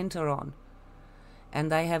legally enter on,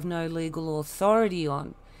 and they have no legal authority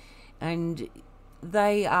on, and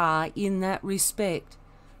they are in that respect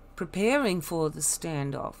preparing for the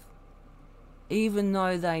standoff, even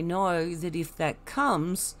though they know that if that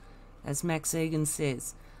comes, as Max Igan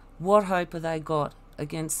says, what hope have they got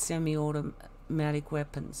against semi-automatic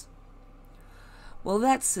weapons? Well,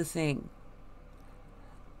 that's the thing.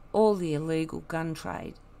 All the illegal gun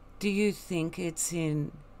trade, do you think it's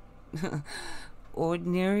in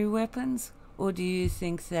ordinary weapons, or do you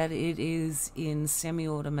think that it is in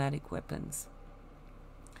semi-automatic weapons?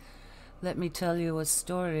 Let me tell you a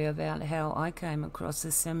story about how I came across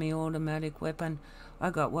a semi-automatic weapon.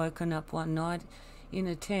 I got woken up one night in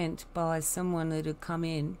a tent by someone that had come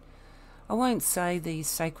in. I won't say the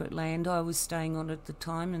sacred land I was staying on at the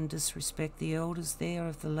time and disrespect the elders there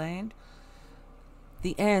of the land.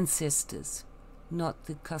 The ancestors, not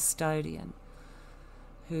the custodian,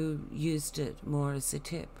 who used it more as a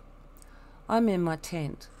tip. I'm in my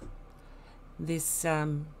tent. This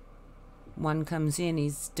one comes in,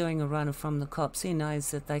 he's doing a runner from the cops. He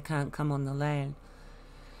knows that they can't come on the land.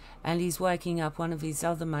 And he's waking up one of his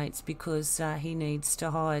other mates because he needs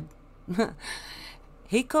to hide.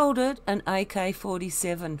 He called it an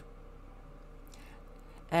AK-47.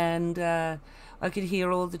 And I could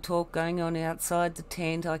hear all the talk going on outside the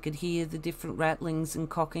tent. I could hear the different rattlings and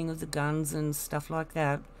cocking of the guns and stuff like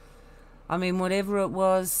that. I mean, whatever it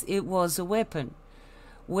was a weapon.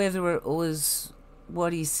 Whether it was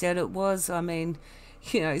what he said it was, I mean,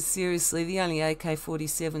 seriously, the only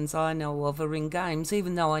AK-47s I know of are in games,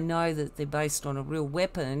 even though I know that they're based on a real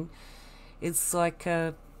weapon. It's like,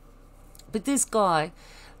 but this guy,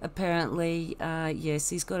 apparently,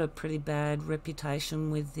 yes, he's got a pretty bad reputation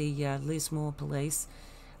with the Lismore police,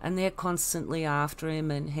 and they're constantly after him,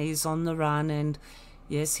 and he's on the run, and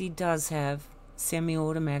yes, he does have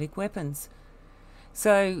semi-automatic weapons.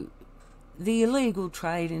 So the illegal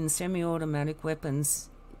trade in semi-automatic weapons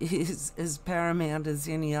is as paramount as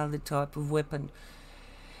any other type of weapon.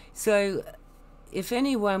 So if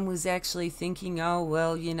anyone was actually thinking, oh,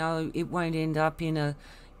 well, it won't end up in a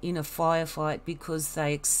firefight because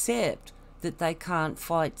they accept that they can't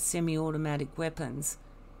fight semi-automatic weapons,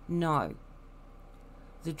 no.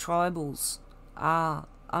 The tribals are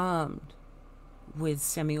armed with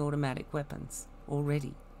semi-automatic weapons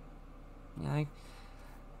already.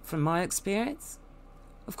 From my experience,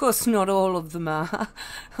 of course, not all of them are.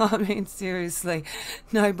 I mean, seriously,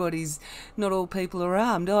 not all people are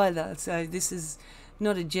armed either. So this is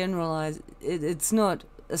not a it's not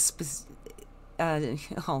a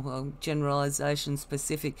generalization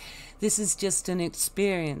specific. This is just an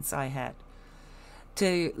experience I had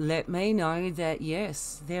to let me know that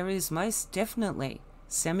yes, there is most definitely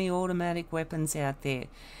semi-automatic weapons out there.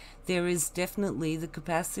 There is definitely the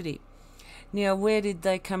capacity. Now, where did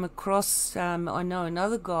they come across? I know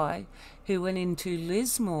another guy who went into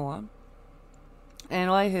Lismore,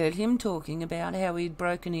 and I heard him talking about how he'd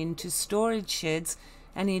broken into storage sheds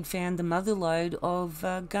and he'd found the motherlode of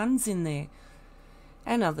guns in there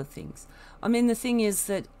and other things. I mean, the thing is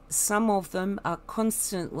that some of them are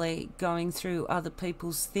constantly going through other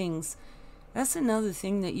people's things. That's another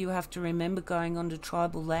thing that you have to remember going onto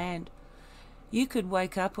tribal land. You could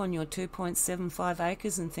wake up on your 2.75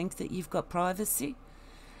 acres and think that you've got privacy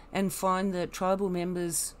and find that tribal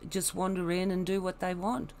members just wander in and do what they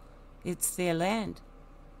want. It's their land.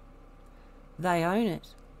 They own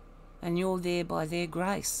it, and you're there by their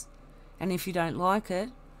grace. And if you don't like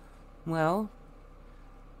it, well,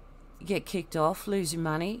 you get kicked off, lose your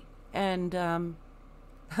money, and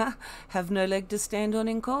have no leg to stand on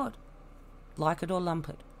in court. Like it or lump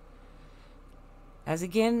it. As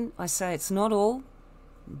again, I say it's not all,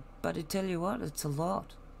 but I tell you what, it's a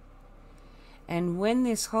lot. And when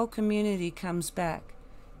this whole community comes back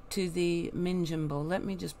to the Minjimble, let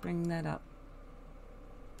me just bring that up.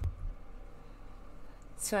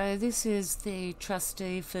 So this is the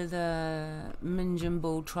trustee for the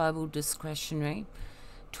Minjimble Tribal Discretionary,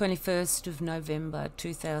 21st of November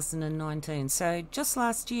 2019. So just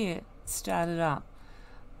last year it started up.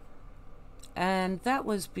 And that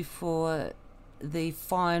was before the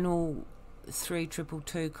final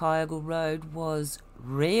 3222 Kyogle Road was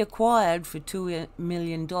reacquired for $2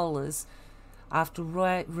 million after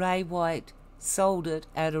Ray White sold it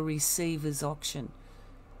at a receiver's auction.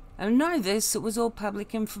 And know this, it was all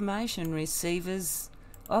public information, receiver's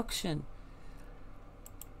auction.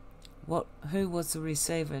 Who was the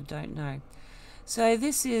receiver? Don't know. So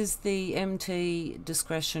this is the MT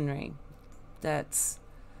discretionary that's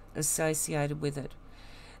associated with it.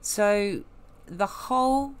 So the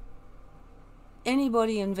whole,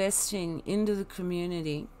 anybody investing into the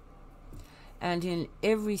community and in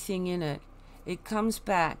everything in it, it comes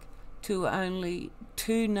back to only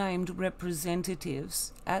 2 named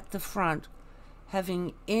representatives at the front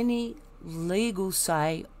having any legal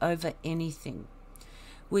say over anything.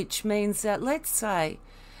 Which means that, let's say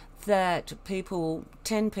that 10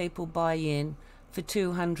 people buy in for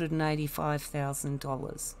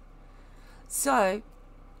 $285,000. So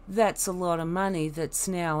that's a lot of money that's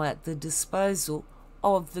now at the disposal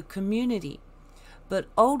of the community. But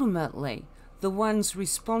ultimately, the ones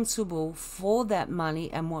responsible for that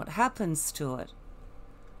money and what happens to it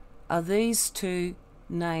are these 2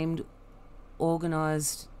 named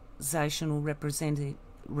organisational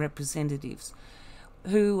representatives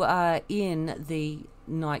who are in the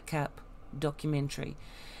Nightcap documentary.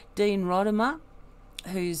 Dean Rodimer,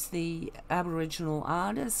 who's the Aboriginal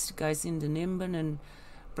artist, goes into Nimbin and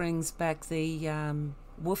brings back the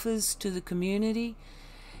woofers to the community.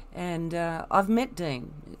 And I've met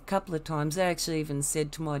Dean a couple of times. I actually even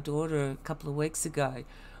said to my daughter a couple of weeks ago,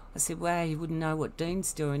 I said, wow, you wouldn't know what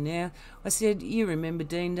Dean's doing now. I said, you remember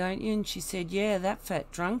Dean, don't you? And she said, yeah, that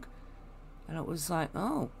fat drunk. And it was like,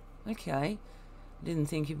 oh, okay. I didn't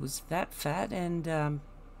think he was that fat. And,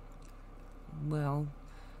 well,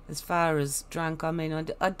 as far as drunk, I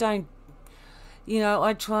mean, I don't You know,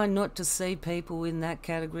 I try not to see people in that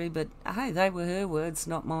category, but hey, they were her words,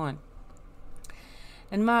 not mine.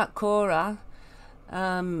 And Mark Cora,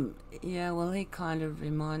 yeah, well, he kind of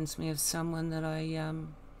reminds me of someone that I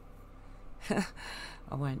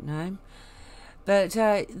won't name. But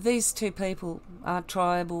these two people are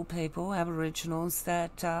tribal people, Aboriginals,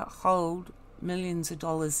 that hold millions of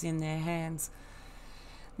dollars in their hands.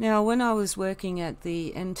 Now, when I was working at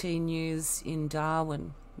the NT News in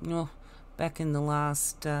Darwin, back in the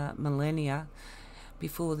last millennia,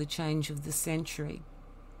 before the change of the century,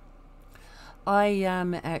 I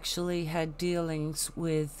actually had dealings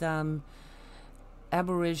with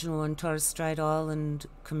Aboriginal and Torres Strait Island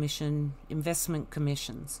Commission investment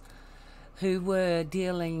commissions, who were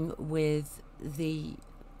dealing with the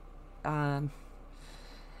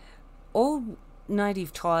all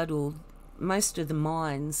native title. Most of the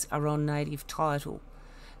mines are on native title,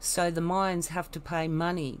 so the mines have to pay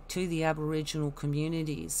money to the Aboriginal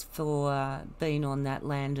communities for being on that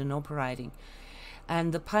land and operating,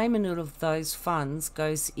 and the payment of those funds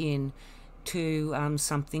goes in to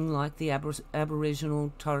something like the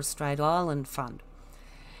Aboriginal Torres Strait Island Fund.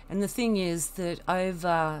 And the thing is that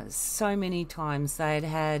over so many times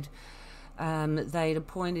they'd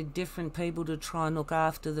appointed different people to try and look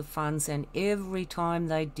after the funds, and every time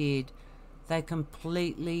they did, they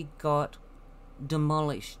completely got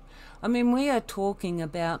demolished. I mean, we are talking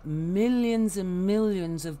about millions and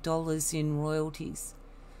millions of dollars in royalties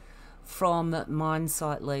from mine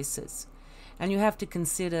site leases. And you have to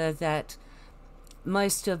consider that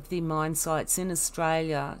most of the mine sites in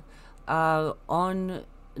Australia are on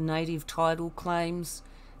native title claims.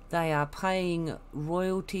 They are paying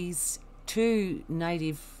royalties to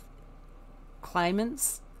native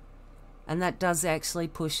claimants, and that does actually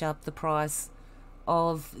push up the price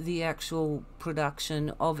of the actual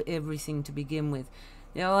production of everything to begin with.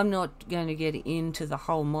 Now, I'm not going to get into the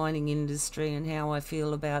whole mining industry and how I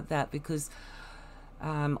feel about that, because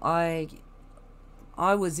I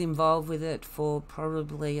was involved with it for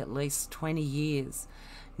probably at least 20 years.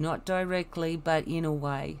 Not directly, but in a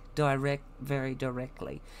way, very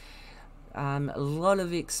directly. A lot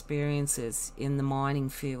of experiences in the mining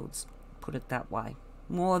fields, put it that way.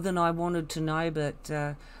 More than I wanted to know,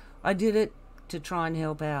 but I did it to try and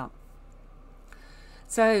help out.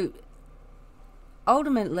 So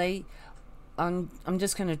ultimately, I'm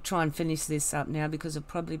just going to try and finish this up now, because I've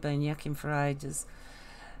probably been yakking for ages.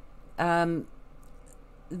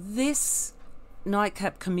 This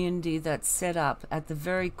Nightcap community that's set up at the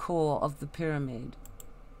very core of the pyramid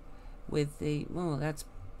with the,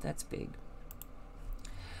 that's big,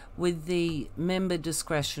 with the member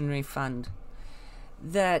discretionary fund,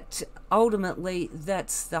 that ultimately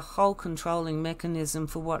that's the whole controlling mechanism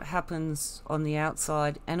for what happens on the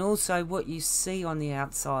outside, and also what you see on the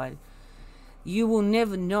outside. You will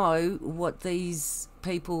never know what these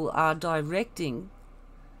people are directing,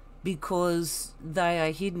 because they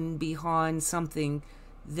are hidden behind something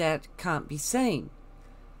that can't be seen.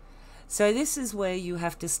 So this is where you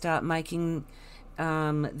have to start making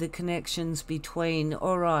the connections between,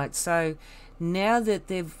 all right, so now that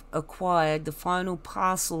they've acquired the final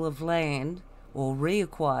parcel of land, or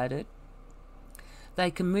reacquired it,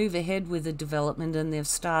 they can move ahead with the development, and they've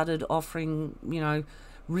started offering,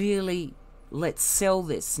 really, let's sell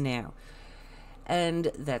this now.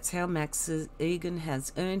 And that's how Max Igan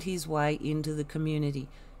has earned his way into the community.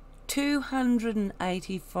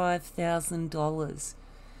 $285,000.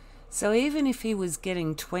 So even if he was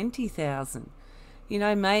getting $20,000,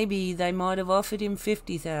 maybe they might have offered him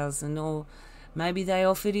 $50,000, or maybe they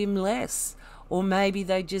offered him less, or maybe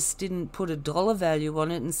they just didn't put a dollar value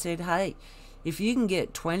on it and said, hey, if you can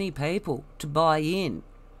get 20 people to buy in,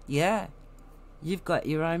 yeah, you've got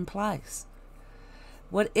your own place.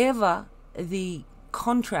 Whatever the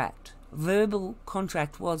verbal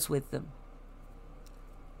contract was with them,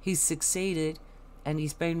 he's succeeded and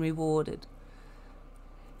he's been rewarded.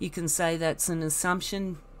 You can say that's an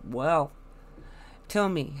assumption. Well, tell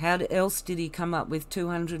me, how else did he come up with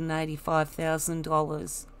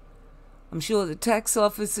 $285,000? I'm sure the tax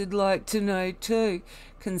office would like to know too,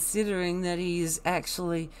 considering that he is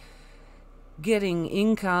actually getting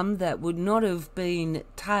income that would not have been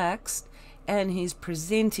taxed, and he's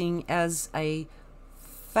presenting as a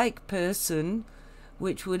fake person,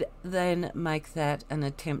 which would then make that an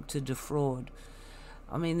attempt to defraud.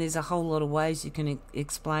 I mean, there's a whole lot of ways you can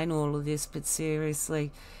explain all of this, but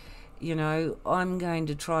seriously, I'm going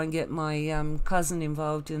to try and get my cousin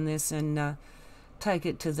involved in this and take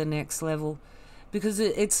it to the next level, because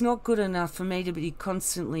it's not good enough for me to be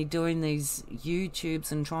constantly doing these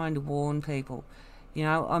YouTubes and trying to warn people.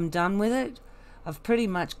 I'm done with it. I've pretty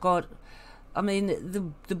much got I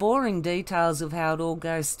mean, the boring details of how it all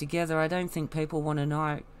goes together, I don't think people want to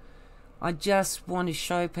know. I just want to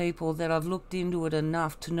show people that I've looked into it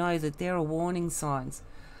enough to know that there are warning signs.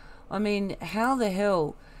 I mean, how the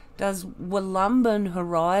hell does Wollumbin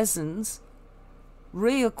Horizons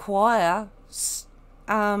reacquire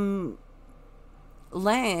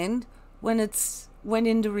land when it's went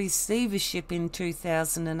into receivership in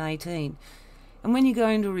 2018? And when you go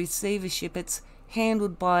into receivership, it's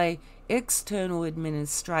handled by external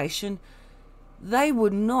administration. They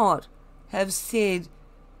would not have said,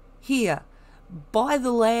 here, buy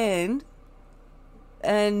the land,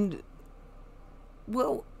 and,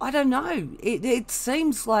 well, I don't know. It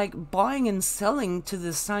seems like buying and selling to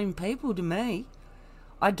the same people to me.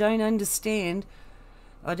 I don't understand.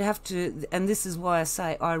 I'd have to, and this is why I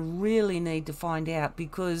say I really need to find out,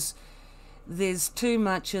 because there's too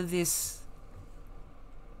much of this.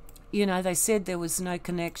 You know, they said there was no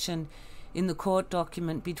connection in the court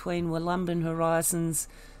document between Wollumbin Horizons,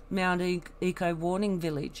 Mount Eco Warning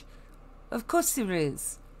Village. Of course there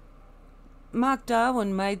is. Mark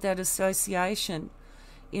Darwin made that association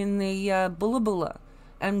in the Bhula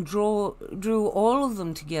and drew all of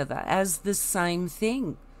them together as the same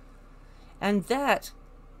thing. And that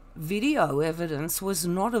video evidence was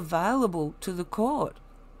not available to the court.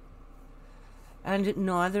 And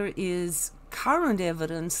neither is current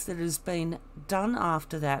evidence that has been done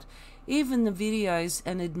after that, even the videos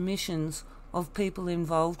and admissions of people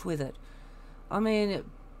involved with it. I mean,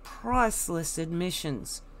 priceless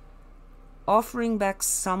admissions. Offering back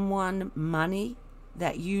someone money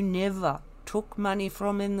that you never took money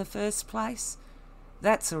from in the first place,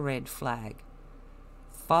 that's a red flag.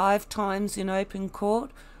 5 times in open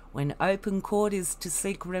court. When open court is to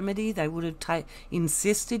seek remedy, they would have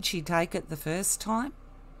insisted she take it the first time.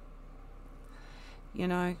 You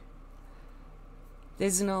know,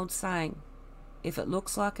 there's an old saying, if it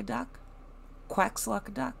looks like a duck, quacks like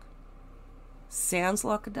a duck, sounds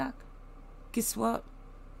like a duck, guess what?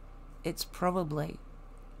 It's probably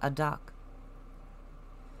a duck.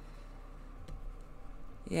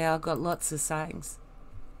 Yeah, I've got lots of sayings.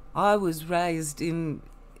 I was raised in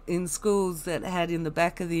schools that had in the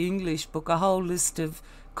back of the English book a whole list of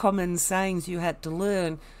common sayings you had to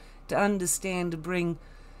learn to understand, to bring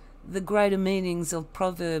the greater meanings of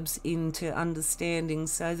proverbs into understanding,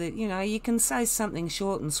 so that, you know, you can say something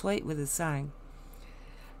short and sweet with a saying.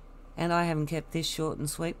 And I haven't kept this short and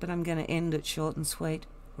sweet, but I'm going to end it short and sweet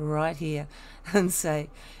right here and say,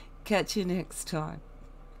 catch you next time.